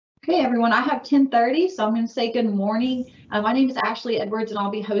Okay, everyone, I have 10:30, so I'm going to say good morning. My name is Ashley Edwards, and I'll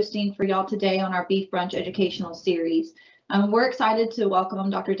be hosting for y'all today on our Beef Brunch Educational Series. We're excited to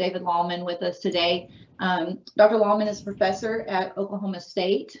welcome Dr. David Lalman with us today. Dr. Lalman is a professor at Oklahoma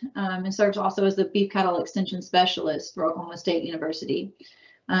State and serves also as the Beef Cattle Extension Specialist for Oklahoma State University.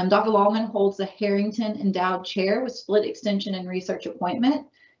 Dr. Lalman holds the Harrington Endowed Chair with Split Extension and Research Appointment.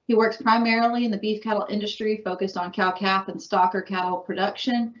 He works primarily in the beef cattle industry, focused on cow-calf and stocker cattle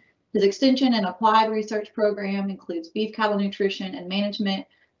production. His extension and applied research program includes beef cattle nutrition and management,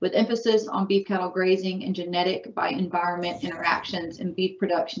 with emphasis on beef cattle grazing and genetic by environment interactions in beef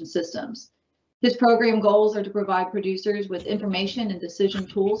production systems. His program goals are to provide producers with information and decision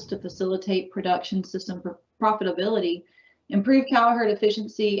tools to facilitate production system profitability, improve cow herd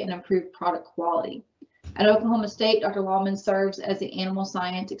efficiency, and improve product quality. At Oklahoma State, Dr. Lalman serves as the Animal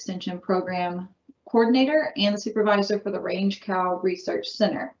Science Extension Program Coordinator and the Supervisor for the Range Cow Research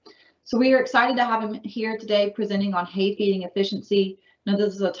Center. So we are excited to have him here today presenting on hay feeding efficiency. Now,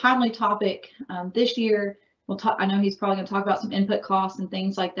 this is a timely topic this year. I know he's probably going to talk about some input costs and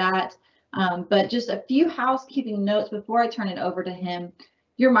things like that. But just a few housekeeping notes before I turn it over to him.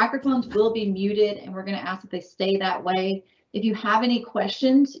 Your microphones will be muted, and we're going to ask that they stay that way. If you have any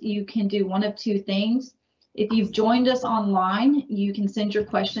questions, you can do one of two things. If you've joined us online, you can send your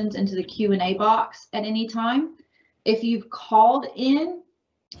questions into the Q&A box at any time. If you've called in,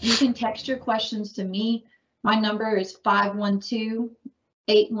 you can text your questions to me. My number is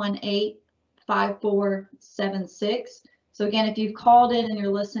 512-818-5476. So again, if you've called in and you're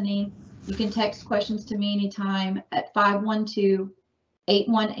listening, you can text questions to me anytime at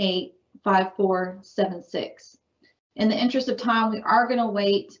 512-818-5476. In the interest of time, we are going to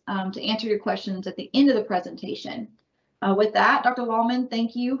wait to answer your questions at the end of the presentation. With that, Dr. Lalman,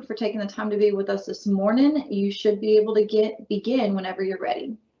 thank you for taking the time to be with us this morning. You should be able to begin whenever you're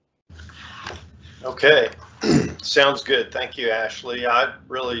ready. Okay, sounds good. Thank you, Ashley. I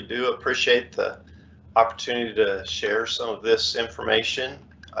really do appreciate the opportunity to share some of this information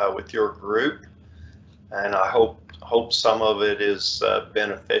with your group, and I hope some of it is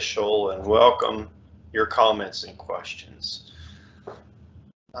beneficial, and welcome your comments and questions.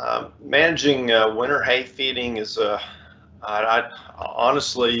 Managing winter hay feeding is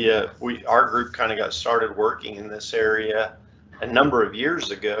honestly, our group kind of got started working in this area a number of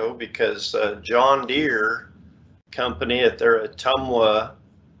years ago because John Deere company at their Ottumwa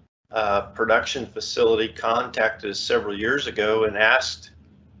production facility contacted us several years ago and asked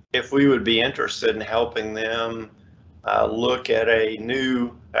if we would be interested in helping them look at a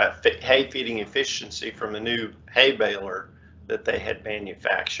new hay feeding efficiency from a new hay baler that they had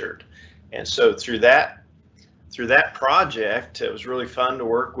manufactured. And so through that project, it was really fun to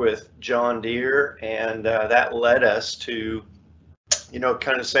work with John Deere, and that led us to,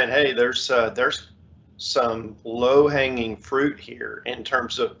 kind of saying, hey, there's some low-hanging fruit here in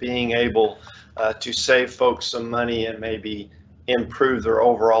terms of being able to save folks some money and maybe improve their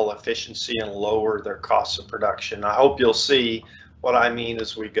overall efficiency and lower their costs of production. I hope you'll see what I mean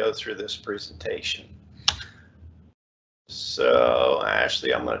as we go through this presentation. So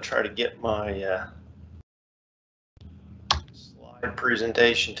Ashley, I'm going to try to get my slide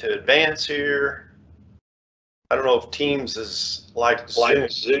presentation to advance here. I don't know if Teams is like Zoom.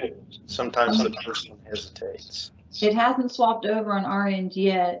 Sometimes the person hesitates. It hasn't swapped over on our end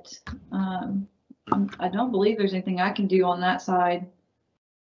yet. I don't believe there's anything I can do on that side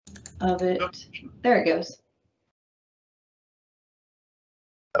of it. There it goes.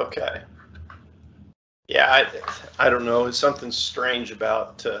 Okay. Yeah, I don't know. It's something strange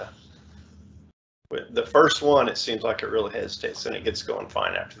about the first one. It seems like it really hesitates, and it gets going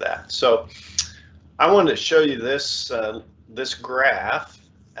fine after that. So I wanted to show you this this graph.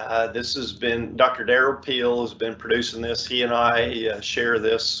 This has been Dr. Darryl Peel has been producing this. He and I share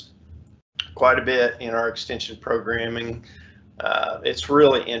this quite a bit in our extension programming. It's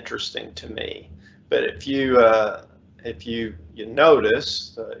really interesting to me. But if you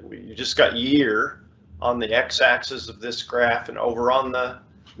notice, you just got year on the x-axis of this graph, and over on the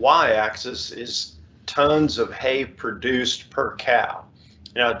y-axis is tons of hay produced per cow.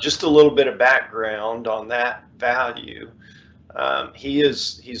 Now, just a little bit of background on that value.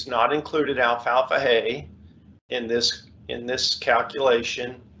 He's not included alfalfa hay in this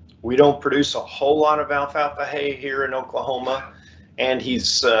calculation. We don't produce a whole lot of alfalfa hay here in Oklahoma, and the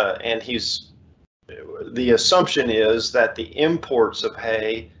assumption is that the imports of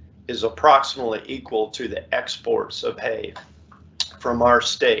hay is approximately equal to the exports of hay from our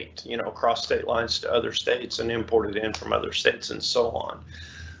state, across state lines to other states and imported in from other states and so on.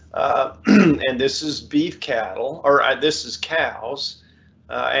 And this is beef cattle, or this is cows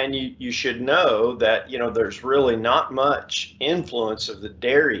And you should know that, there's really not much influence of the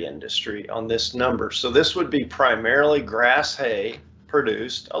dairy industry on this number. So this would be primarily grass hay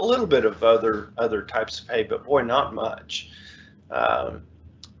produced, a little bit of other types of hay, but boy, not much.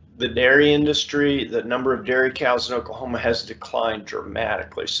 The dairy industry, the number of dairy cows in Oklahoma has declined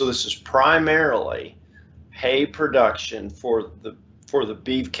dramatically. So this is primarily hay production for the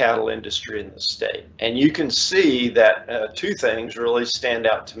beef cattle industry in the state. And you can see that two things really stand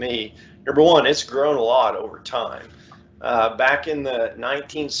out to me. Number one, it's grown a lot over time. Back in the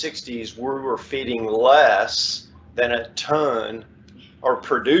 1960s, we were feeding less than a ton, or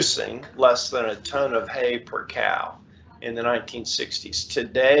producing less than a ton of hay per cow in the 1960s.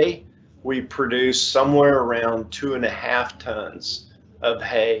 Today, we produce somewhere around 2.5 tons of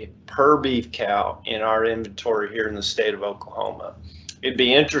hay per beef cow in our inventory here in the state of Oklahoma. It'd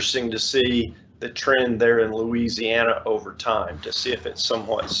be interesting to see the trend there in Louisiana over time to see if it's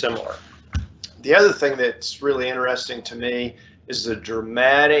somewhat similar. The other thing that's really interesting to me is the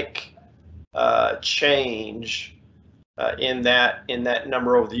dramatic change in that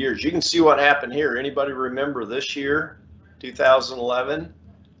number over the years. You can see what happened here. Anybody remember this year, 2011?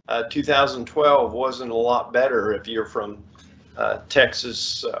 2012 wasn't a lot better if you're from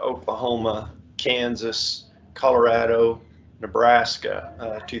Texas, Oklahoma, Kansas, Colorado,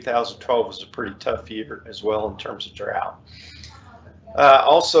 Nebraska. 2012 was a pretty tough year as well in terms of drought.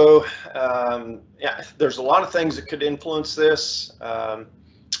 Also, yeah, there's a lot of things that could influence this.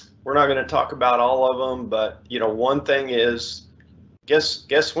 We're not going to talk about all of them, but one thing is,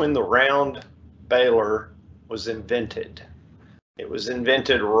 guess when the round baler was invented? It was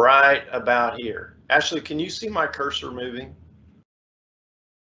invented right about here. Ashley, can you see my cursor moving?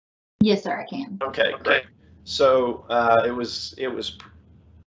 Yes, sir, I can. Okay, great. So it was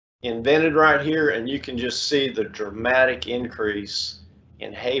invented right here, and you can just see the dramatic increase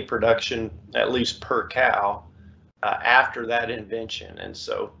in hay production, at least per cow, after that invention. And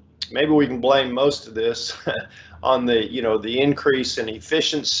so maybe we can blame most of this on the increase in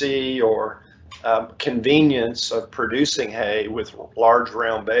efficiency or convenience of producing hay with large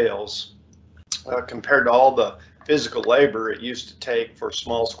round bales compared to all the physical labor it used to take for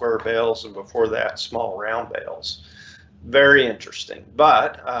small square bales, and before that, small round bales. Very interesting.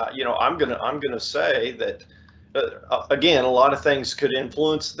 But I'm gonna say that again, a lot of things could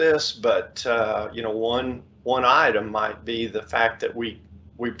influence this, but one item might be the fact that we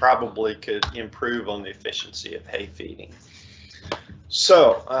probably could improve on the efficiency of hay feeding.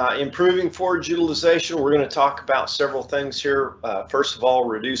 So improving forage utilization, we're going to talk about several things here. First of all,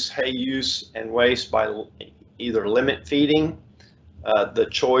 reduce hay use and waste by either limit feeding, the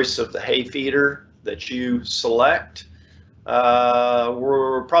choice of the hay feeder that you select.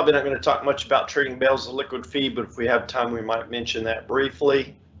 We're probably not going to talk much about treating bales of liquid feed, but if we have time, we might mention that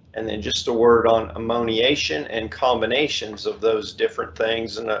briefly. And then just a word on ammoniation and combinations of those different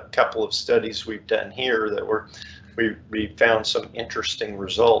things, and a couple of studies we've done here that we found some interesting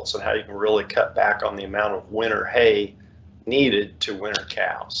results on how you can really cut back on the amount of winter hay needed to winter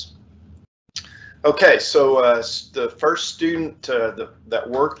cows. Okay, so the first student that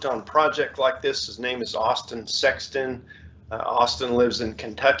worked on a project like this, his name is Austin Sexton. Austin lives in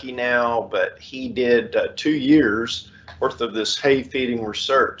Kentucky now, but he did 2 years worth of this hay feeding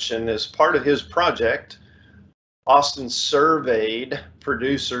research. And as part of his project, Austin surveyed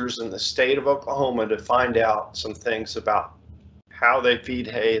producers in the state of Oklahoma to find out some things about how they feed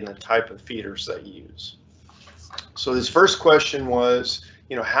hay and the type of feeders they use. So his first question was,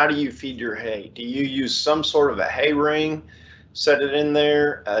 how do you feed your hay? Do you use some sort of a hay ring, set it in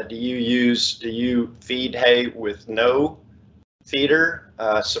there? Do you feed hay with no feeder?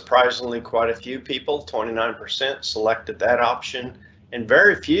 Surprisingly, quite a few people, 29%, selected that option, and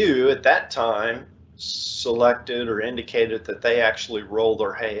very few at that time selected or indicated that they actually roll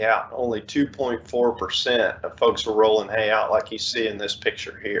their hay out. Only 2.4% of folks were rolling hay out like you see in this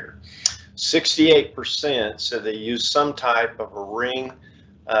picture here. 68% said they use some type of a ring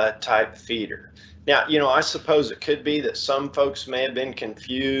type feeder. Now, I suppose it could be that some folks may have been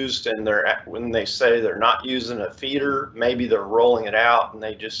confused, and when they say they're not using a feeder, maybe they're rolling it out and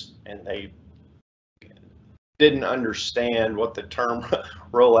they didn't understand what the term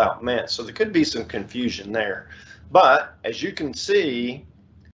rollout meant. So there could be some confusion there. But as you can see,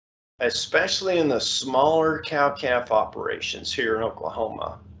 especially in the smaller cow-calf operations here in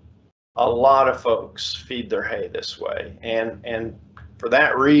Oklahoma, a lot of folks feed their hay this way. And for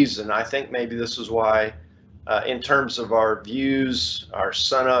that reason, I think maybe this is why, in terms of our views, our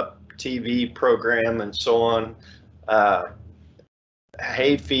SUNUP TV program and so on, the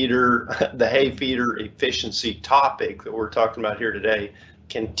hay feeder efficiency topic that we're talking about here today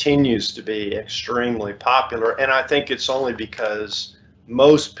continues to be extremely popular. And I think it's only because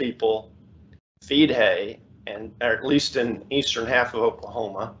most people feed hay, and or at least in eastern half of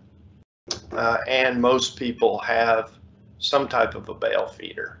Oklahoma, and most people have some type of a bale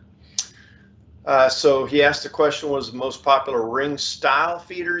feeder. So he asked the question, was the most popular ring style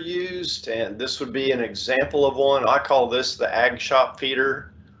feeder used? And this would be an example of one. I call this the ag shop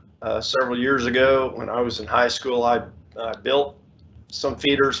feeder. Several years ago when I was in high school, I built some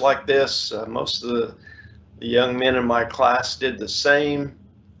feeders like this. Most of the young men in my class did the same.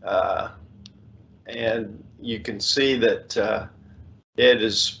 And you can see that it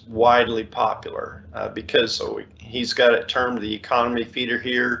is widely popular because he's got it termed the economy feeder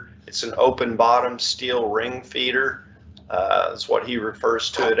here. It's an open bottom steel ring feeder. That's what he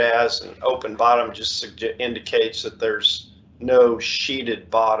refers to it as. And open bottom just indicates that there's no sheeted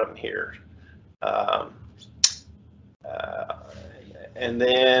bottom here. And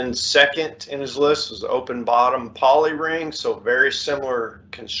then second in his list was open bottom poly ring. So very similar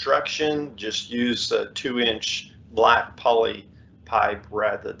construction, just use a 2-inch black poly pipe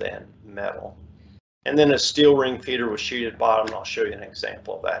rather than metal. And then a steel ring feeder with sheeted bottom, and I'll show you an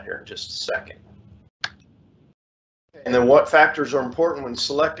example of that here in just a second. And then what factors are important when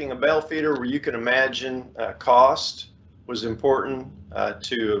selecting a bale feeder? Well, you can imagine cost was important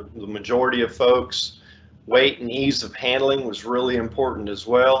to the majority of folks. Weight and ease of handling was really important as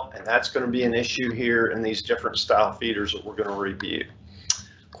well, and that's going to be an issue here in these different style feeders that we're going to review.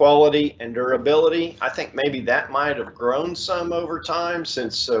 Quality and durability, I think maybe that might have grown some over time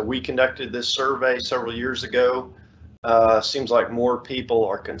since we conducted this survey several years ago. Seems like more people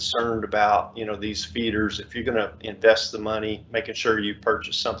are concerned about, you know, these feeders. If you're going to invest the money, making sure you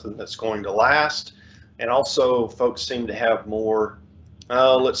purchase something that's going to last. And also folks seem to have more,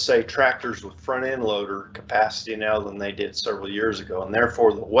 let's say, tractors with front end loader capacity now than they did several years ago. And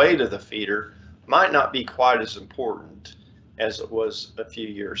therefore the weight of the feeder might not be quite as important as it was a few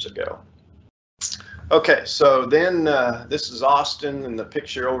years ago. Okay, so then this is Austin in the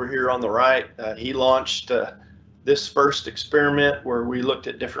picture over here on the right. He launched this first experiment where we looked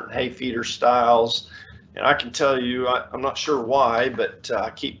at different hay feeder styles. And I can tell you, I'm not sure why, but I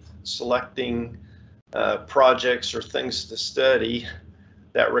keep selecting projects or things to study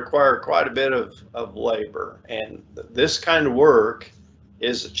that require quite a bit of labor. And this kind of work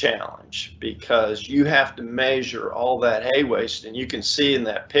is a challenge because you have to measure all that hay waste. And you can see in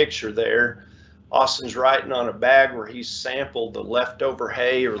that picture there, Austin's writing on a bag where he's sampled the leftover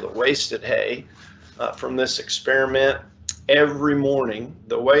hay or the wasted hay from this experiment every morning.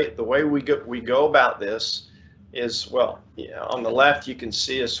 The way we go about this is, well, yeah, on the left you can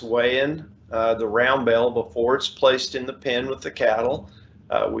see us weighing the round bale before it's placed in the pen with the cattle.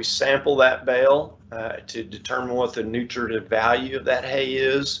 We sample that bale to determine what the nutritive value of that hay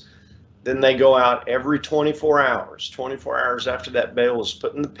is. Then they go out every 24 hours. 24 hours after that bale is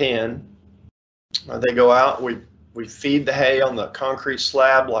put in the pen, they go out. We feed the hay on the concrete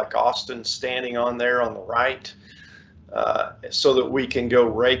slab like Austin's standing on there on the right, so that we can go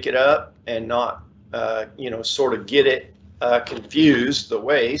rake it up and not, sort of get it confused, the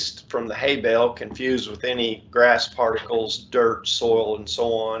waste from the hay bale confused with any grass particles, dirt, soil, and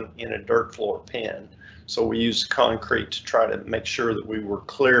so on in a dirt floor pen. So we use concrete to try to make sure that we were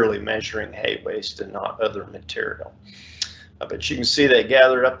clearly measuring hay waste and not other material. But you can see they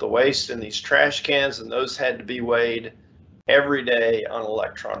gathered up the waste in these trash cans, and those had to be weighed every day on an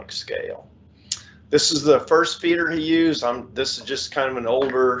electronic scale. This is the first feeder he used. This is just kind of an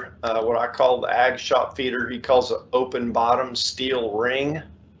older, what I call the ag shop feeder. He calls it open bottom steel ring.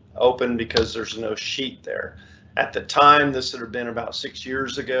 Open because there's no sheet there. At the time, this would have been about 6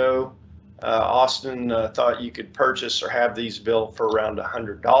 years ago. Austin thought you could purchase or have these built for around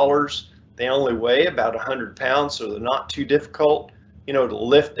 $100. They only weigh about 100 pounds, so they're not too difficult, to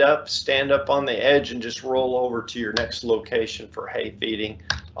lift up, stand up on the edge, and just roll over to your next location for hay feeding.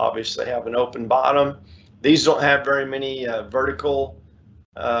 Obviously, have an open bottom. These don't have very many vertical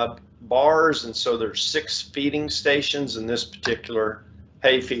bars, and so there's 6 feeding stations in this particular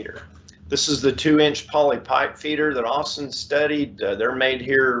hay feeder. This is the 2-inch poly pipe feeder that Austin studied. They're made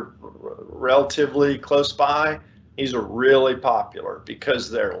here relatively close by. These are really popular because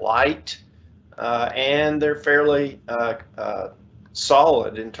they're light and they're fairly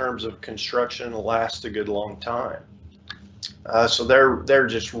solid in terms of construction and last a good long time. So they're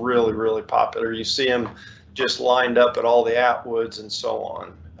just really, really popular. You see them just lined up at all the Atwoods and so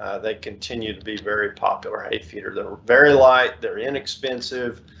on. They continue to be very popular hay feeder. They're very light, they're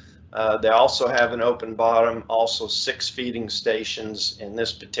inexpensive. They also have an open bottom, also 6 feeding stations in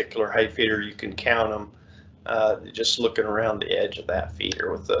this particular hay feeder. You can count them just looking around the edge of that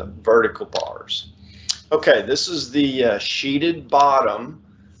feeder with the vertical bars. Okay, this is the sheeted bottom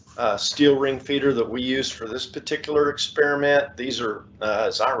steel ring feeder that we use for this particular experiment. These are,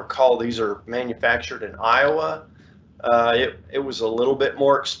 as I recall, these are manufactured in Iowa. It was a little bit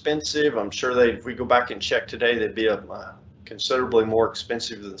more expensive. I'm sure if we go back and check today, they'd be considerably more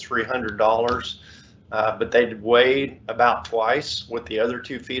expensive than $300. But they weighed about twice what the other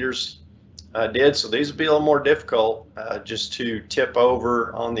two feeders did. So these would be a little more difficult just to tip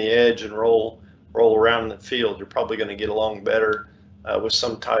over on the edge and roll around in the field. You're probably going to get along better with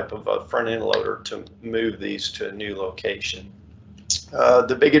some type of a front end loader to move these to a new location.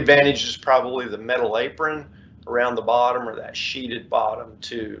 The big advantage is probably the metal apron around the bottom, or that sheeted bottom,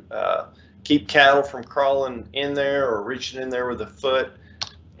 to keep cattle from crawling in there or reaching in there with a foot,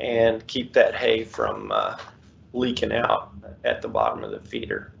 and keep that hay from leaking out at the bottom of the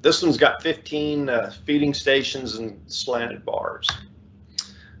feeder. This one's got 15 feeding stations and slanted bars.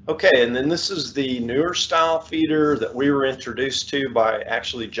 Okay, and then this is the newer style feeder that we were introduced to by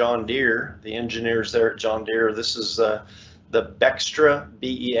actually John Deere, the engineers there at John Deere. This is the Bextra,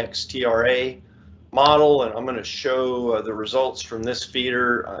 B-E-X-T-R-A model, and I'm going to show the results from this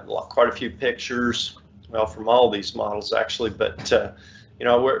feeder. Quite a few pictures, well, from all these models actually, but you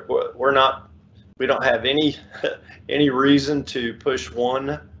know, we don't have any reason to push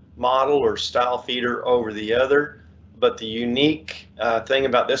one model or style feeder over the other. But the unique thing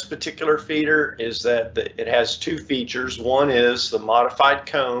about this particular feeder is that it has two features. One is the modified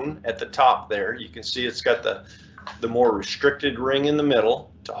cone at the top there. You can see it's got the more restricted ring in the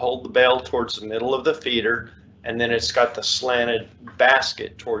middle to hold the bale towards the middle of the feeder, and then it's got the slanted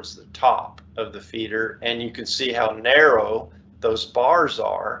basket towards the top of the feeder, and you can see how narrow those bars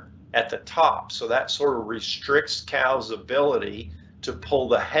are at the top. So that sort of restricts cows' ability to pull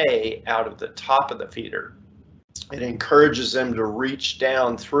the hay out of the top of the feeder. It encourages them to reach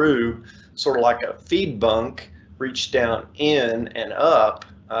down through, sort of like a feed bunk, reach down in and up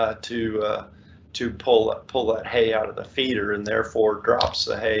to pull that hay out of the feeder, and therefore drops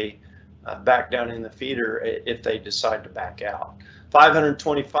the hay back down in the feeder if they decide to back out.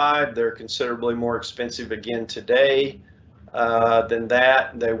 $525, they're considerably more expensive again today than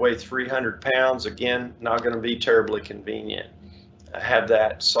that. They weigh 300 pounds. Again, not going to be terribly convenient. I have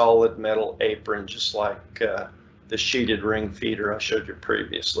that solid metal apron, just like the sheeted ring feeder I showed you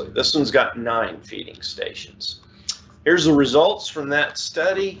previously. This one's got 9 feeding stations. Here's the results from that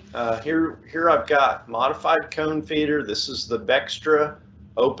study. Here I've got modified cone feeder. This is the Bextra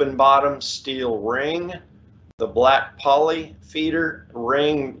open bottom steel ring. The black poly feeder.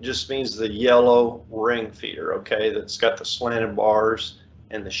 Ring just means the yellow ring feeder, okay, that's got the slanted bars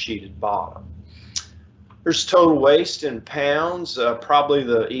and the sheeted bottom. Here's total waste in pounds. Probably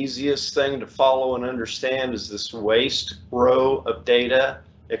the easiest thing to follow and understand is this waste row of data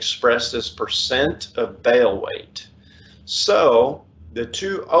expressed as percent of bale weight. So the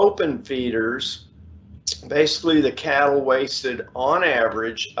two open feeders, basically the cattle wasted on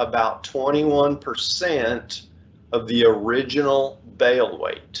average about 21% of the original bale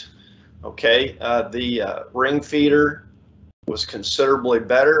weight. Okay, the ring feeder was considerably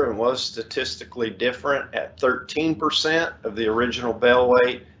better and was statistically different at 13% of the original bale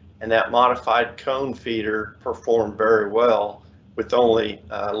weight, and that modified cone feeder performed very well with only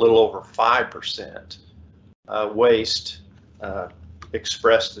a little over 5% waste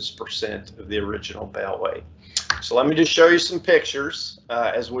expressed as percent of the original bale weight. So let me just show you some pictures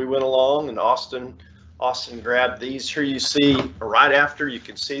as we went along, and Austin grabbed these. Here you see right after, you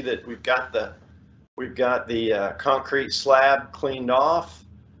can see that we've got the concrete slab cleaned off.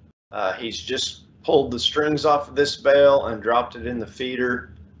 He's just pulled the strings off of this bale and dropped it in the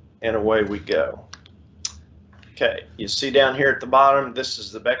feeder, and away we go. Okay, you see down here at the bottom, this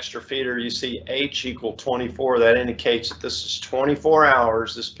is the Bextra feeder. You see H equal 24. That indicates that this is 24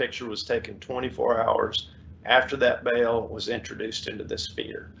 hours. This picture was taken 24 hours after that bale was introduced into this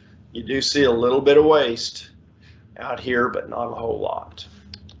feeder. You do see a little bit of waste out here, but not a whole lot.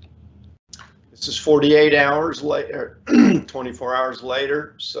 This is 48 hours later, 24 hours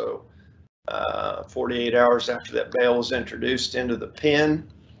later, so 48 hours after that bale was introduced into the pen.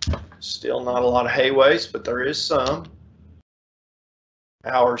 Still not a lot of hay waste, but there is some.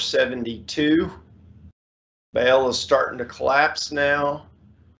 Hour 72, bale is starting to collapse now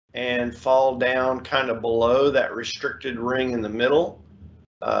and fall down kind of below that restricted ring in the middle.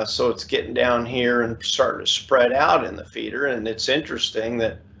 So it's getting down here and starting to spread out in the feeder, and it's interesting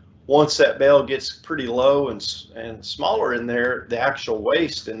that once that bale gets pretty low and smaller in there, the actual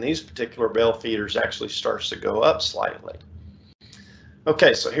waste in these particular bale feeders actually starts to go up slightly.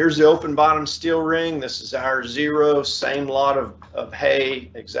 Okay, so here's the open bottom steel ring. This is our 0, same lot of hay,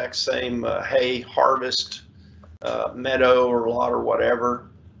 exact same hay harvest, meadow or lot or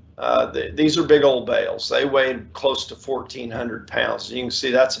whatever. These are big old bales. They weighed close to 1,400 pounds. You can see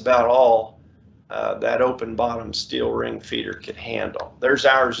that's about all that open bottom steel ring feeder could handle. There's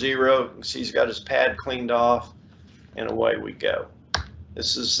our 0. You can see he's got his pad cleaned off, and away we go.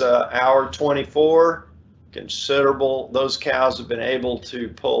 This is hour 24. Considerable, those cows have been able to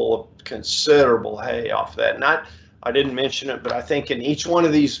pull considerable hay off that. And I didn't mention it, but I think in each one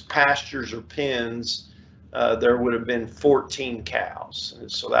of these pastures or pens, there would have been 14 cows. And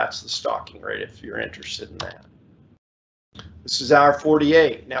so that's the stocking rate if you're interested in that. This is hour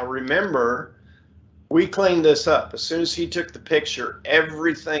 48. Now remember, we cleaned this up. As soon as he took the picture,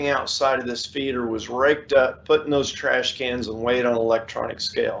 everything outside of this feeder was raked up, put in those trash cans, and weighed on an electronic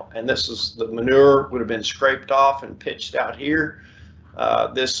scale. And this is the manure would have been scraped off and pitched out here.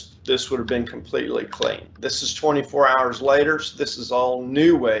 This would have been completely clean. This is 24 hours later, so this is all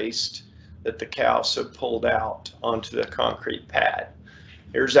new waste that the cows have pulled out onto the concrete pad.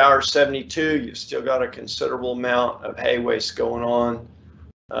 Here's hour 72. You've still got a considerable amount of hay waste going on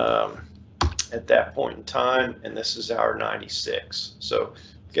at that point in time, and this is hour 96. So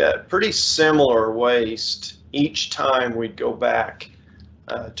got pretty similar waste each time we'd go back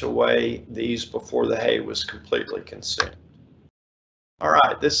to weigh these before the hay was completely consumed. All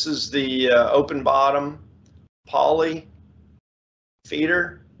right, this is the open bottom poly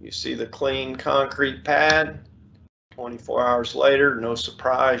feeder. You see the clean concrete pad. 24 hours later, no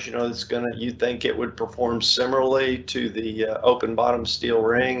surprise, you know, you'd think it would perform similarly to the open bottom steel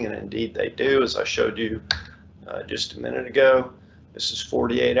ring, and indeed they do, as I showed you just a minute ago. This is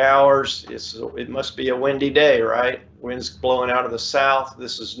 48 hours. It must be a windy day, right? Wind's blowing out of the south.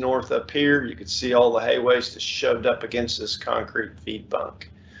 This is north up here. You can see all the hay waste is shoved up against this concrete feed bunk,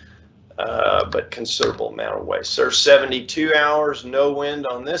 but considerable amount of waste. There's 72 hours, no wind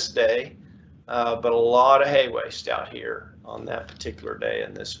on this day. But a lot of hay waste out here on that particular day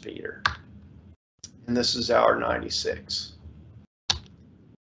in this feeder. And this is hour 96.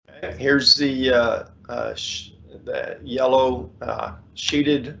 Okay, here's the yellow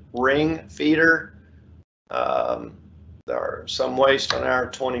sheeted ring feeder. There are some waste on hour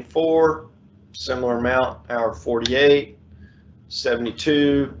 24, similar amount, hour 48,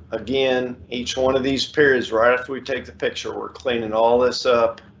 72. Again, each one of these periods, right after we take the picture, we're cleaning all this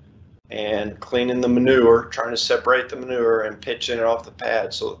up and cleaning the manure, trying to separate the manure and pitching it off the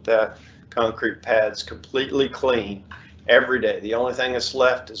pad so that concrete pad's completely clean every day. The only thing that's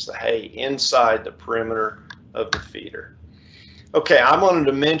left is the hay inside the perimeter of the feeder. Okay, I wanted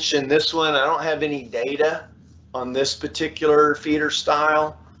to mention this one. I don't have any data on this particular feeder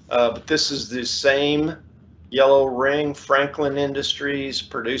style, but this is the same yellow ring. Franklin Industries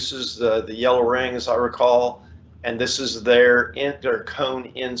produces the yellow ring, as I recall. And this is their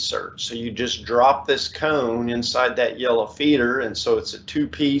cone insert. So you just drop this cone inside that yellow feeder, and so it's a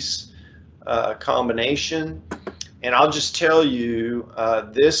two-piece combination. And I'll just tell you,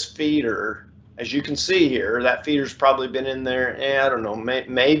 this feeder, as you can see here, that feeder's probably been in there, I don't know,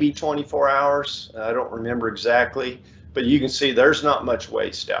 maybe 24 hours. I don't remember exactly, but you can see there's not much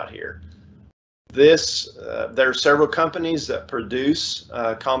waste out here. There are several companies that produce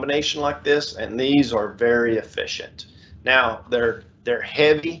a combination like this, and these are very efficient. Now they're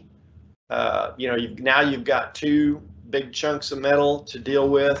heavy. You know, now you've got two big chunks of metal to deal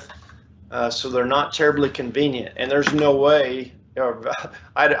with, so they're not terribly convenient. And there's no way,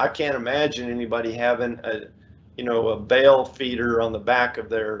 I can't imagine anybody having a bale feeder on the back of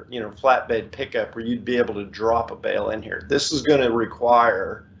their flatbed pickup where you'd be able to drop a bale in here. This is going to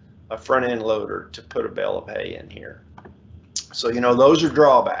require a front end loader to put a bale of hay in here. So, those are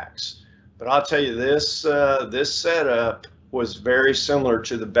drawbacks, but I'll tell you this, this setup was very similar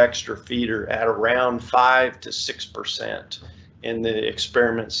to the Bextra feeder at around 5 to 6% in the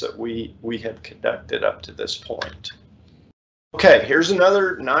experiments that we have conducted up to this point. Okay, here's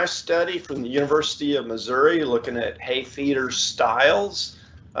another nice study from the University of Missouri looking at hay feeder styles.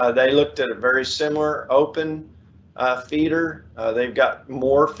 They looked at a very similar open feeder. They've got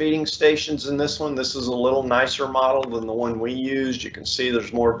more feeding stations in this one. This is a little nicer model than the one we used. You can see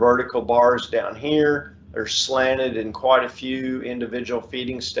there's more vertical bars down here. They're slanted in quite a few individual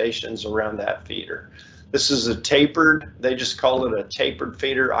feeding stations around that feeder. This is a tapered, they just call it a tapered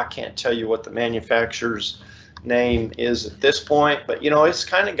feeder. I can't tell you what the manufacturer's name is at this point, but it's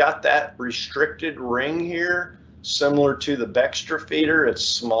kind of got that restricted ring here, similar to the Bextra feeder. It's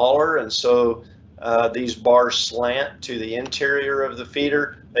smaller, and so these bars slant to the interior of the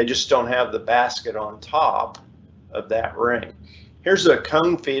feeder. They just don't have the basket on top of that ring. Here's a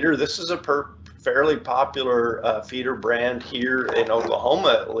cone feeder. This is a fairly popular feeder brand here in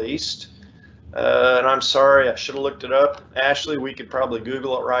Oklahoma, at least. And I'm sorry, I should have looked it up. Ashley, we could probably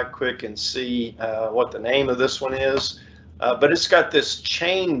Google it right quick and see what the name of this one is. But it's got this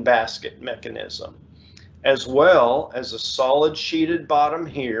chain basket mechanism, as well as a solid sheeted bottom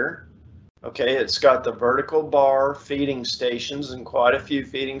here. Okay, it's got the vertical bar feeding stations and quite a few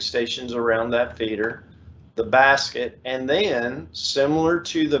feeding stations around that feeder, the basket, and then similar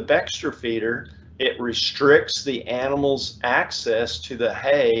to the Bextra feeder, it restricts the animal's access to the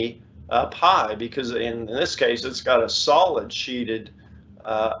hay up high, because in this case it's got a solid sheeted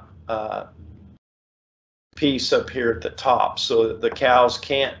piece up here at the top, so that the cows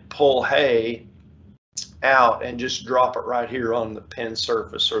can't pull hay out and just drop it right here on the pen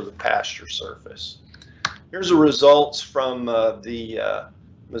surface or the pasture surface. Here's the results from the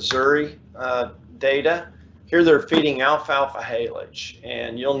Missouri data. Here they're feeding alfalfa haylage,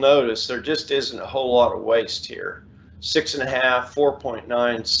 and you'll notice there just isn't a whole lot of waste here. 6.5%,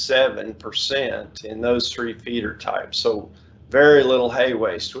 4.97% in those three feeder types. So very little hay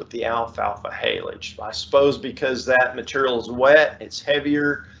waste with the alfalfa haylage. I suppose because that material is wet, it's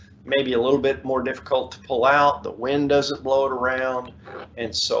heavier, maybe a little bit more difficult to pull out, the wind doesn't blow it around,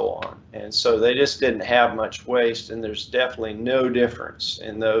 and so on. And so they just didn't have much waste, and there's definitely no difference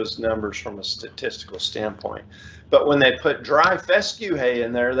in those numbers from a statistical standpoint. But when they put dry fescue hay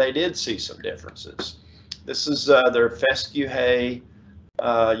in there, they did see some differences. This is their fescue hay.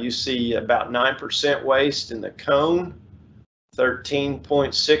 You see about 9% waste in the cone,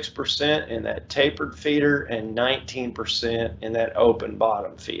 13.6% in that tapered feeder, and 19% in that open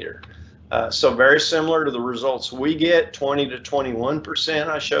bottom feeder. So very similar to the results we get, 20 to 21%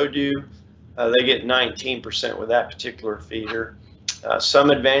 I showed you. They get 19% with that particular feeder.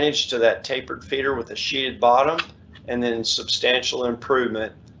 Some advantage to that tapered feeder with a sheeted bottom, and then substantial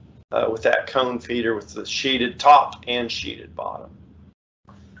improvement with that cone feeder with the sheeted top and sheeted bottom.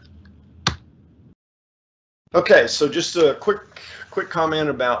 Okay, so just a quick comment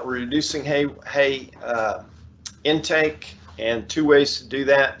about reducing hay intake, and two ways to do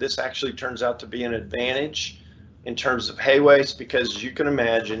that. This actually turns out to be an advantage in terms of hay waste, because as you can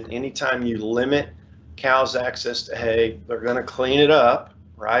imagine, anytime you limit cows' access to hay, they're going to clean it up,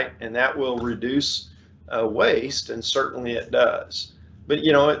 right? And that will reduce waste, and certainly it does. But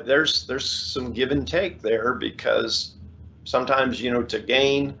you know, there's some give and take there, because sometimes, you know, to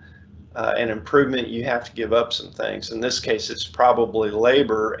gain an improvement, you have to give up some things. In this case, it's probably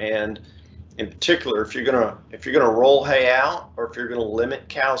labor, and in particular, if you're gonna roll hay out, or if you're gonna limit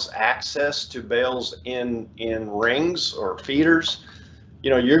cows' access to bales in rings or feeders, you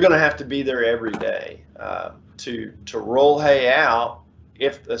know, you're gonna have to be there every day to roll hay out.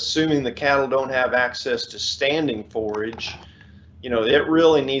 If assuming the cattle don't have access to standing forage, you know, it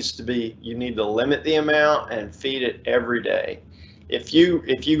really needs to be, you need to limit the amount and feed it every day. If you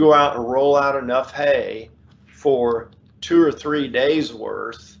go out and roll out enough hay for 2 or 3 days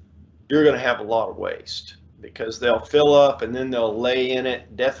worth, you're going to have a lot of waste, because they'll fill up and then they'll lay in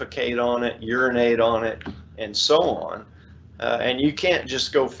it, defecate on it, urinate on it, and so on. And you can't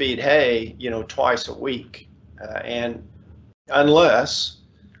just go feed hay, you know, twice a week, and unless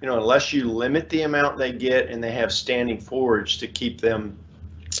you limit the amount they get and they have standing forage to keep them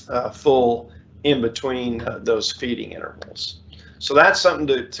full in between those feeding intervals. So that's something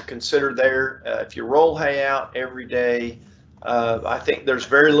to consider there. If you roll hay out every day, I think there's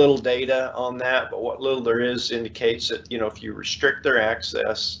very little data on that, but what little there is indicates that, you know, if you restrict their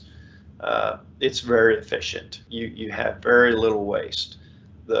access, it's very efficient. You have very little waste.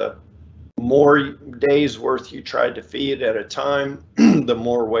 The more days worth you try to feed at a time, the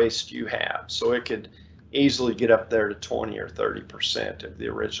more waste you have. So it could easily get up there to 20 or 30% of the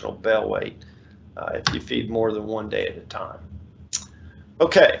original bale weight if you feed more than 1 day at a time.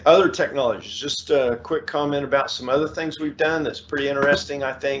 Okay, other technologies. Just a quick comment about some other things we've done that's pretty interesting.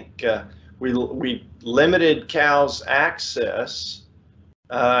 I think we limited cows' access,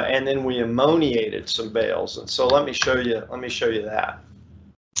 and then we ammoniated some bales. And so let me show you that.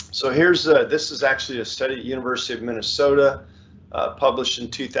 So here's this is actually a study at University of Minnesota, published in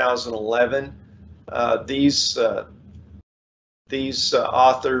 2011. These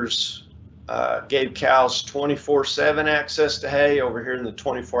authors gave cows 24/7 access to hay. Over here in the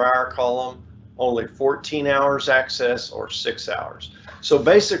 24-hour column, only 14 hours access, or 6 hours. So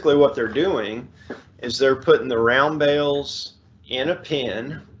basically what they're doing is they're putting the round bales in a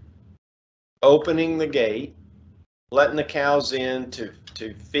pen, opening the gate, letting the cows in to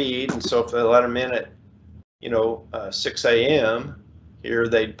feed. And so if they let them in at, you know, 6 a.m. here,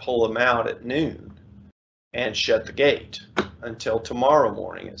 they'd pull them out at noon and shut the gate. until tomorrow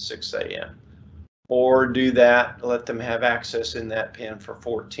morning at 6 a.m. Or do that, let them have access in that pen for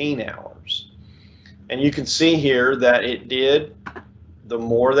 14 hours. And you can see here that it did, the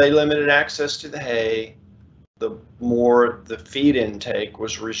more they limited access to the hay, the more the feed intake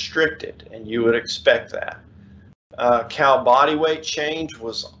was restricted, and you would expect that. Cow body weight change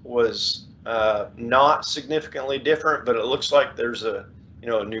was not significantly different, but it looks like there's a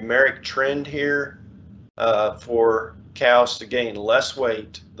numeric trend here for cows to gain less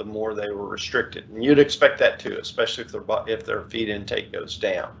weight the more they were restricted, and you'd expect that too, especially if their feed intake goes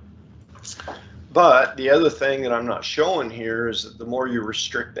down. But the other thing that I'm not showing here is that the more you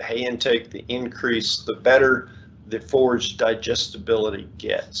restrict the hay intake, the better the forage digestibility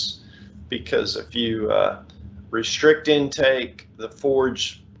gets. Because if you restrict intake, the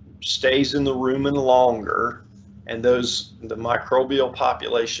forage stays in the rumen longer, and the microbial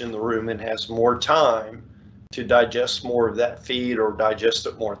population in the rumen has more time to digest more of that feed or digest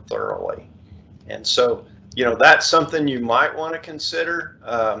it more thoroughly. And so, that's something you might want to consider.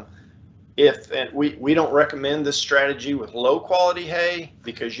 We don't recommend this strategy with low quality hay,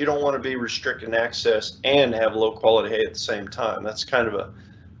 because you don't want to be restricting access and have low quality hay at the same time. That's kind of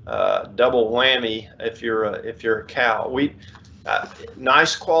a double whammy if you're a cow.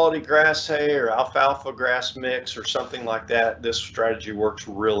 Nice quality grass hay or alfalfa grass mix or something like that, this strategy works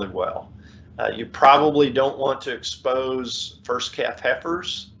really well. You probably don't want to expose first calf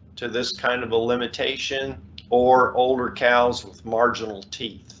heifers to this kind of a limitation, or older cows with marginal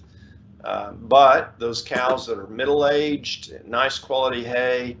teeth. But those cows that are middle-aged, nice quality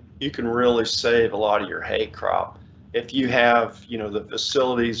hay, you can really save a lot of your hay crop if you have, the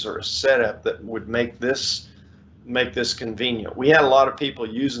facilities or a setup that would make this convenient. We had a lot of people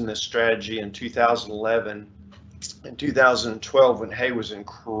using this strategy in 2011 and 2012 when hay was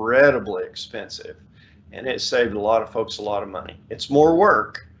incredibly expensive, and it saved a lot of folks a lot of money. It's more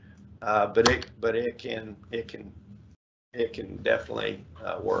work, but it can definitely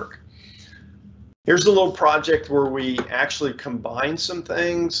work. Here's a little project where we actually combine some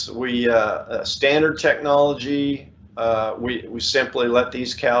things. We standard technology. We simply let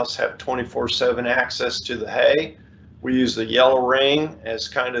these cows have 24/7 access to the hay. We use the yellow ring as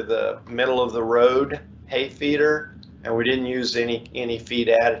kind of the middle of the road hay feeder, and we didn't use any feed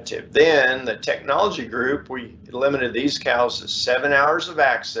additive. Then the technology group, we limited these cows to 7 hours of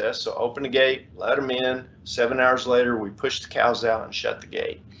access. So open the gate, let them in. 7 hours later, we pushed the cows out and shut the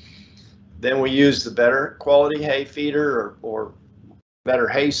gate. Then we use the better quality hay feeder or better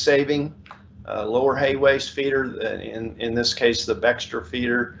hay saving, lower hay waste feeder, in this case the Bextra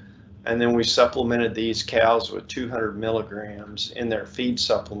feeder, and then we supplemented these cows with 200 milligrams in their feed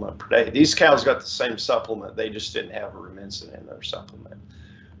supplement per day. These cows got the same supplement, they just didn't have a rumensin in their supplement.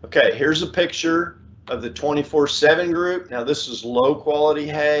 Okay, here's a picture of the 24/7 group. Now this is low quality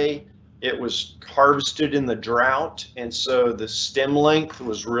hay. It was harvested in the drought, and so the stem length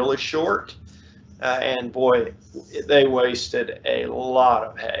was really short, and boy, they wasted a lot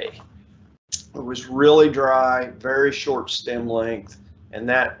of hay. It was really dry, very short stem length, and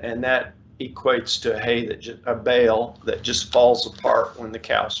that equates to a bale that just falls apart when the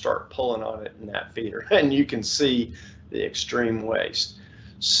cows start pulling on it in that feeder, and you can see the extreme waste.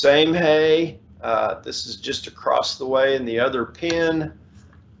 Same hay. This is just across the way in the other pen.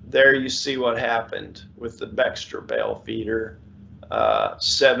 There you see what happened with the Bextra bale feeder.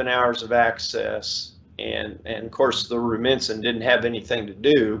 7 hours of access, and of course the rumensin didn't have anything to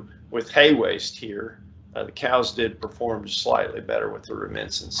do with hay waste here. The cows did perform slightly better with the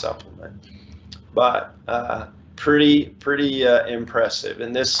rumensin supplement, but pretty impressive.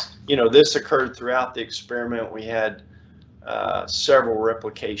 And this occurred throughout the experiment. We had several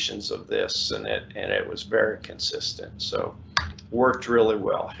replications of this, and it was very consistent. So worked really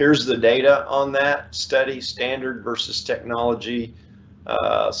well. Here's the data on that study, standard versus technology.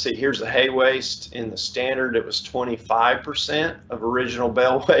 See, here's the hay waste. In the standard, it was 25% of original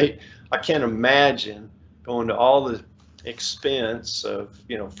bale weight. I can't imagine going to all the expense of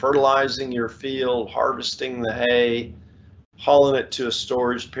fertilizing your field, harvesting the hay, hauling it to a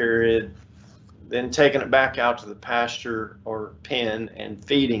storage period, then taking it back out to the pasture or pen and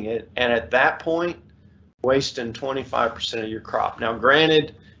feeding it, and at that point wasting 25% of your crop. Now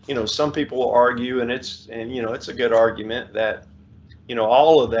granted, some people will argue, and it's a good argument, that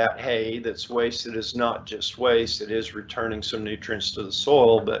all of that hay that's wasted is not just waste, it is returning some nutrients to the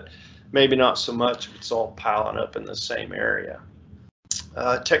soil, but maybe not so much if it's all piling up in the same area.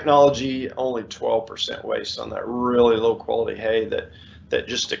 Technology, only 12% waste on that really low quality hay that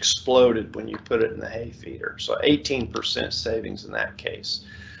just exploded when you put it in the hay feeder. So 18% savings in that case.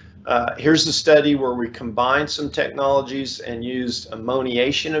 Here's the study where we combined some technologies and used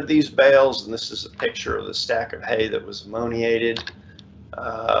ammoniation of these bales, and this is a picture of the stack of hay that was ammoniated.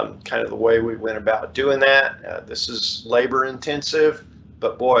 Kind of the way we went about doing that. This is labor intensive,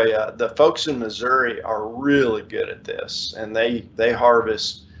 but boy, the folks in Missouri are really good at this, and they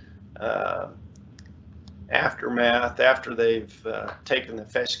harvest aftermath after they've taken the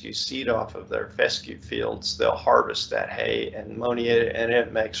fescue seed off of their fescue fields. They'll harvest that hay and ammoniate it, and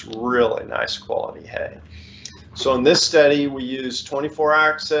it makes really nice quality hay. So in this study, we used 24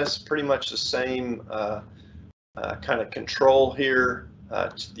 access, pretty much the same kind of control here.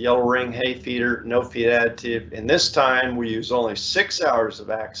 The yellow ring hay feeder, no feed additive. And this time we use only 6 hours of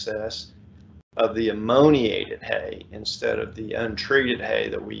access of the ammoniated hay instead of the untreated hay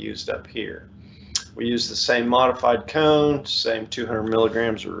that we used up here. We use the same modified cone, same 200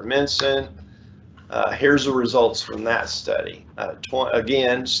 milligrams of Rumensin. Here's the results from that study.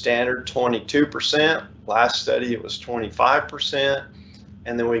 Again, standard 22%. Last study it was 25%.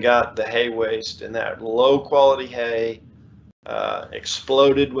 And then we got the hay waste, and that low quality hay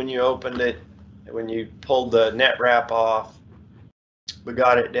exploded when you opened it. When you pulled the net wrap off, we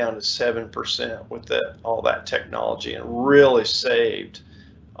got it down to 7% with all that technology, and really saved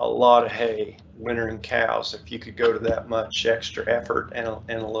a lot of hay wintering cows if you could go to that much extra effort and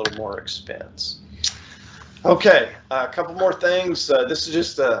a little more expense. Okay, a couple more things. This is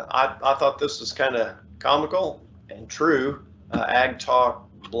just I thought this was kind of comical and true. Ag Talk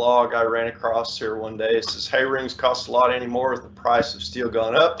blog I ran across here one day. It says hay rings cost a lot anymore with the price of steel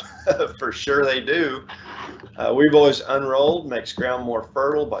gone up. For sure they do. We've always unrolled, makes ground more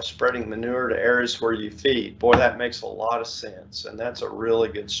fertile by spreading manure to areas where you feed. Boy, that makes a lot of sense, and that's a really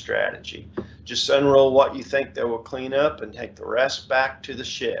good strategy. Just unroll what you think they will clean up and take the rest back to the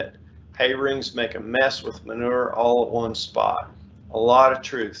shed. Hay rings make a mess with manure all at one spot. A lot of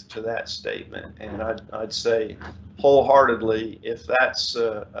truth to that statement, and I'd say wholeheartedly, if that's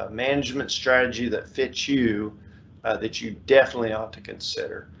a management strategy that fits you, that you definitely ought to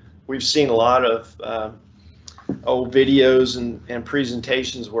consider. We've seen a lot of old videos and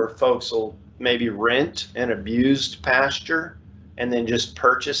presentations where folks will maybe rent an abused pasture and then just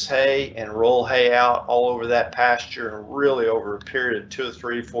purchase hay and roll hay out all over that pasture, and really over a period of 2 or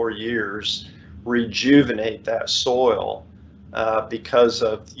 3, 4 years rejuvenate that soil because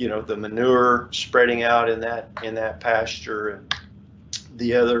of the manure spreading out in that pasture and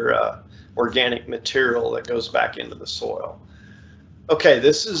the other organic material that goes back into the soil. Okay,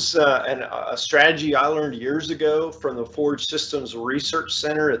 this is a strategy I learned years ago from the Forage Systems Research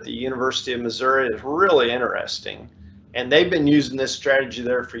Center at the University of Missouri. It's really interesting, and they've been using this strategy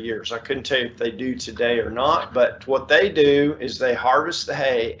there for years. I couldn't tell you if they do today or not, but what they do is they harvest the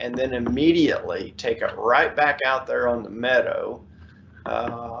hay and then immediately take it right back out there on the meadow,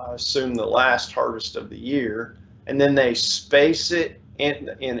 assume the last harvest of the year, and then they space it in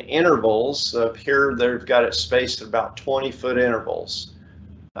intervals. Here they've got it spaced at about 20-foot intervals,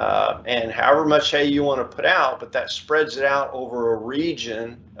 and however much hay you want to put out, but that spreads it out over a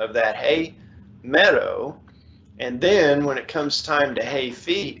region of that hay meadow. And then when it comes time to hay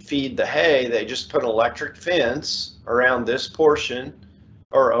feed the hay, they just put an electric fence around this portion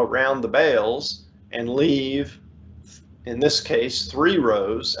or around the bales and leave, in this case, 3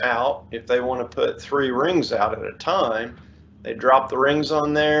 rows out. If they want to put 3 rings out at a time, they drop the rings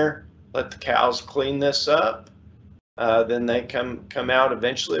on there, let the cows clean this up. Then they come out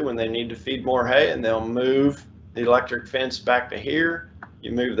eventually when they need to feed more hay, and they'll move the electric fence back to here.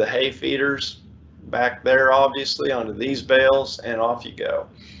 You move the hay feeders back there, obviously, onto these bales, and off you go.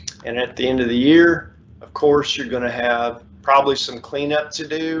 And at the end of the year, of course, you're going to have probably some cleanup to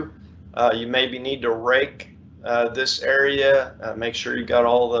do. You maybe need to rake this area, make sure you got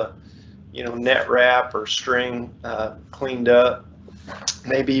all the net wrap or string cleaned up,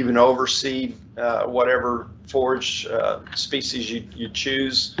 maybe even overseed whatever forage species you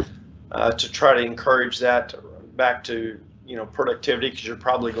choose to try to encourage that back to productivity, because you're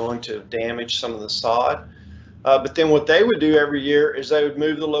probably going to damage some of the sod. But then what they would do every year is they would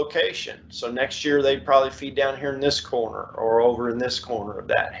move the location. So next year they'd probably feed down here in this corner or over in this corner of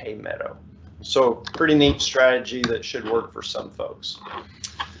that hay meadow. So pretty neat strategy that should work for some folks.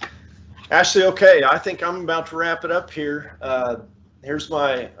 Ashley, okay, I think I'm about to wrap it up here. Here's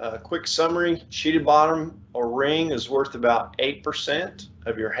my quick summary. Sheeted bottom or ring is worth about 8%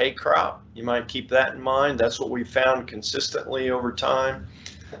 of your hay crop. You might keep that in mind. That's what we found consistently over time.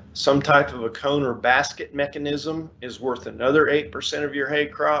 Some type of a cone or basket mechanism is worth another 8% of your hay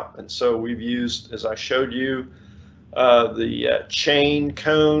crop. And so we've used, as I showed you, the chain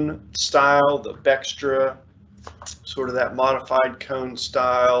cone style, the Bextra sort of that modified cone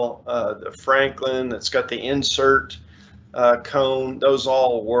style, the Franklin that's got the insert cone. Those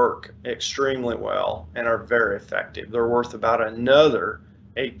all work extremely well and are very effective. They're worth about another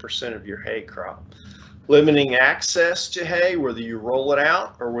 8% of your hay crop. Limiting access to hay, whether you roll it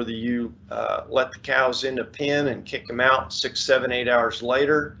out or whether you let the cows in a pen and kick them out 6, 7, 8 hours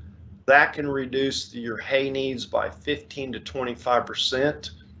later, that can reduce your hay needs by 15 to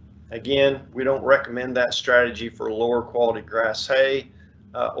 25%. Again, we don't recommend that strategy for lower quality grass hay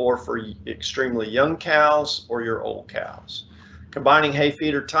or for extremely young cows or your old cows. Combining hay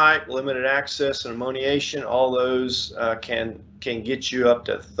feeder type, limited access, and ammoniation, all those can get you up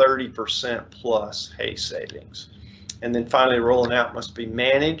to 30% plus hay savings. And then finally, rolling out must be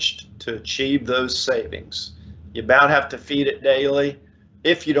managed to achieve those savings. You about have to feed it daily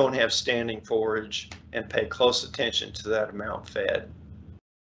if you don't have standing forage, and pay close attention to that amount fed.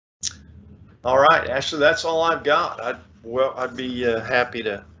 All right, Ashley, that's all I've got. I'd be happy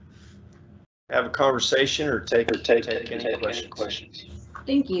to have a conversation or take any questions.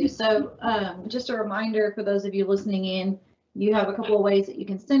 Thank you. So just a reminder for those of you listening in, you have a couple of ways that you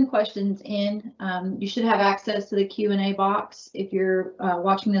can send questions in. You should have access to the Q&A box if you're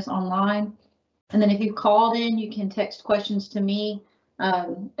watching this online. And then if you called in, you can text questions to me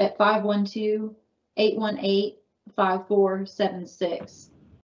at 512-818-5476.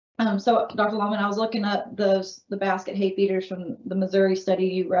 So Dr. Lalman, I was looking up the basket hay feeders from the Missouri study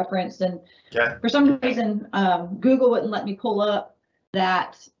you referenced, and for some reason Google wouldn't let me pull up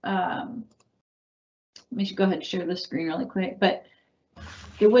that. Let me go ahead and share the screen really quick, but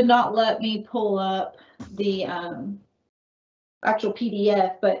it would not let me pull up the actual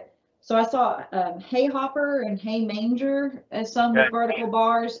PDF. But so I saw hay hopper and hay manger as some with vertical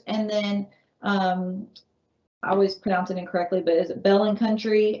bars, and then I always pronounce it incorrectly, but is it Bell and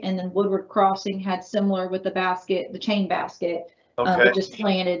Country? And then Woodward Crossing had similar with the basket, the chain basket, but just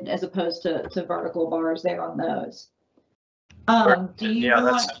planted as opposed to vertical bars there on those. Do you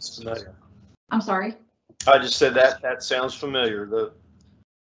that sounds familiar. I'm sorry? I just said that sounds familiar,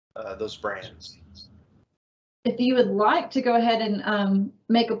 those brands. If you would like to go ahead and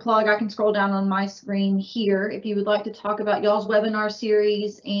make a plug, I can scroll down on my screen here. If you would like to talk about y'all's webinar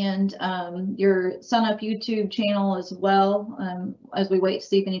series and your SUNUP YouTube channel as well, as we wait to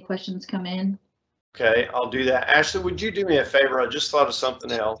see if any questions come in. Okay, I'll do that. Ashley, would you do me a favor? I just thought of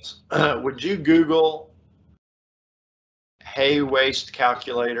something else. Would you Google hay waste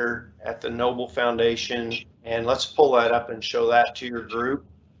calculator at the Noble Foundation, and let's pull that up and show that to your group.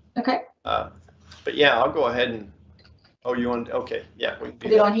 Okay. But yeah, I'll go ahead and, you want, okay, yeah, we can do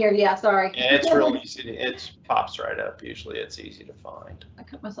that. On here, yeah, sorry. Yeah, it's real easy, it pops right up, usually it's easy to find. I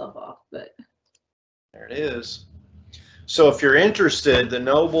cut myself off, but. There it is. So if you're interested, the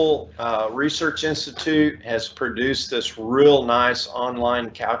Noble Research Institute has produced this real nice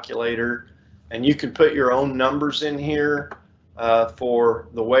online calculator, and you can put your own numbers in here for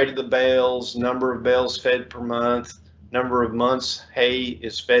the weight of the bales, number of bales fed per month, number of months hay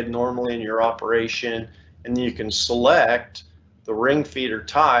is fed normally in your operation, and you can select the ring feeder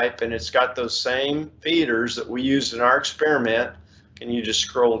type, and it's got those same feeders that we used in our experiment. Can you just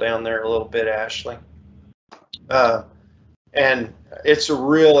scroll down there a little bit, Ashley? And it's a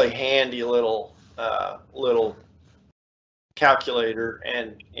really handy little calculator,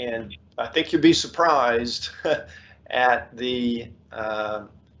 and I think you'll be surprised at the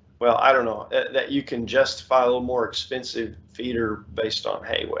well, I don't know, that you can justify a little more expensive feeder based on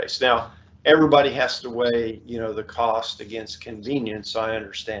hay waste. Now, everybody has to weigh, the cost against convenience. I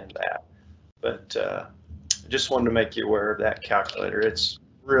understand that, but just wanted to make you aware of that calculator. It's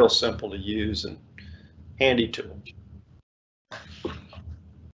real simple to use and handy tool.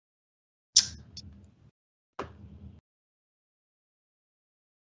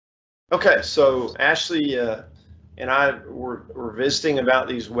 Okay, so Ashley and I were visiting about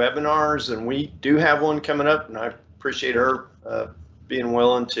these webinars, and we do have one coming up, and I appreciate her being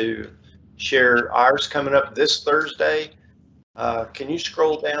willing to share ours coming up this Thursday. Can you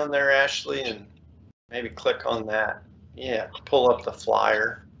scroll down there, Ashley, and maybe click on that? Yeah, pull up the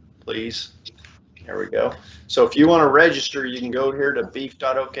flyer, please. There we go. So if you want to register, you can go here to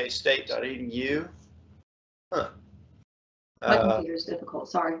beef.okstate.edu. Huh. My computer is difficult.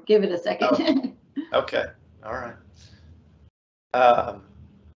 Sorry. Give it a second. Okay. All right.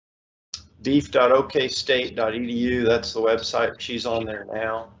 Beef.okstate.edu. That's the website. She's on there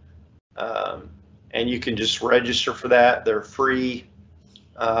now. And you can just register for that. They're free.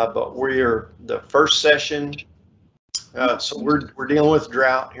 But we're the first session. So we're dealing with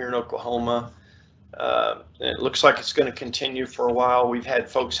drought here in Oklahoma. It looks like it's going to continue for a while. We've had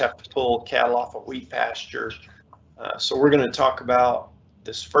folks have to pull cattle off of wheat pasture. So we're going to talk about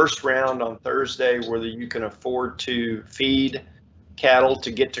this first round on Thursday, whether you can afford to feed cattle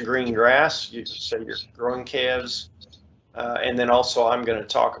to get to green grass, you say you're growing calves. And then also I'm going to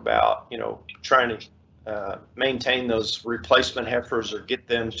talk about, trying to maintain those replacement heifers or get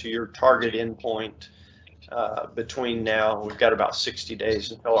them to your target endpoint between now. We've got about 60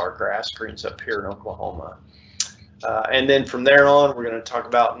 days until our grass greens up here in Oklahoma. And then from there on, we're going to talk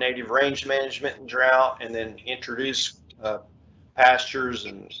about native range management and drought, and then introduce pastures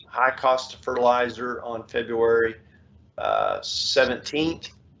and high cost of fertilizer on February 17th.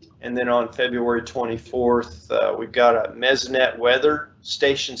 And then on February 24th, we've got a Mesonet weather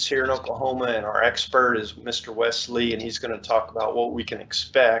stations here in Oklahoma, and our expert is Mr. Wes Lee, and he's going to talk about what we can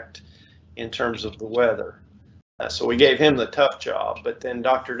expect in terms of the weather. So we gave him the tough job, but then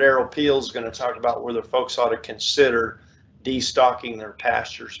Dr. Darrell Peel is going to talk about whether folks ought to consider destocking their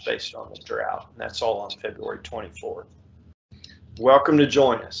pastures based on the drought. And that's all on February 24th. Welcome to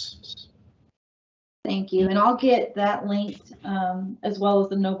join us. Thank you. And I'll get that linked as well as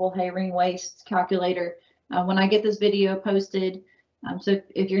the Noble Hay Ring Waste calculator when I get this video posted. So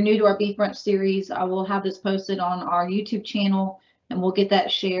if you're new to our Beef Brunch series, I will have this posted on our YouTube channel, and we'll get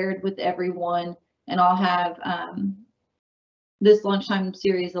that shared with everyone. And I'll have this lunchtime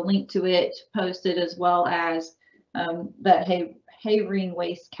series, a link to it posted, as well as that hay ring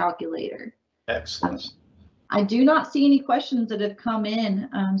waste calculator. Excellent. I do not see any questions that have come in.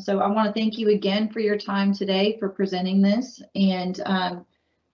 So I want to thank you again for your time today for presenting this. And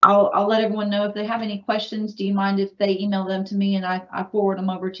I'll let everyone know if they have any questions. Do you mind if they email them to me and I forward them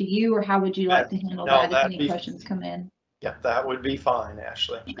over to you, or how would you like to handle that if any questions come in? Yeah, that would be fine,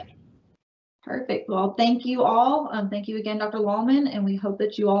 Ashley. Okay. Perfect. Well, thank you all. Thank you again, Dr. Lalman, and we hope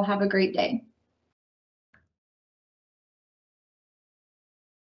that you all have a great day.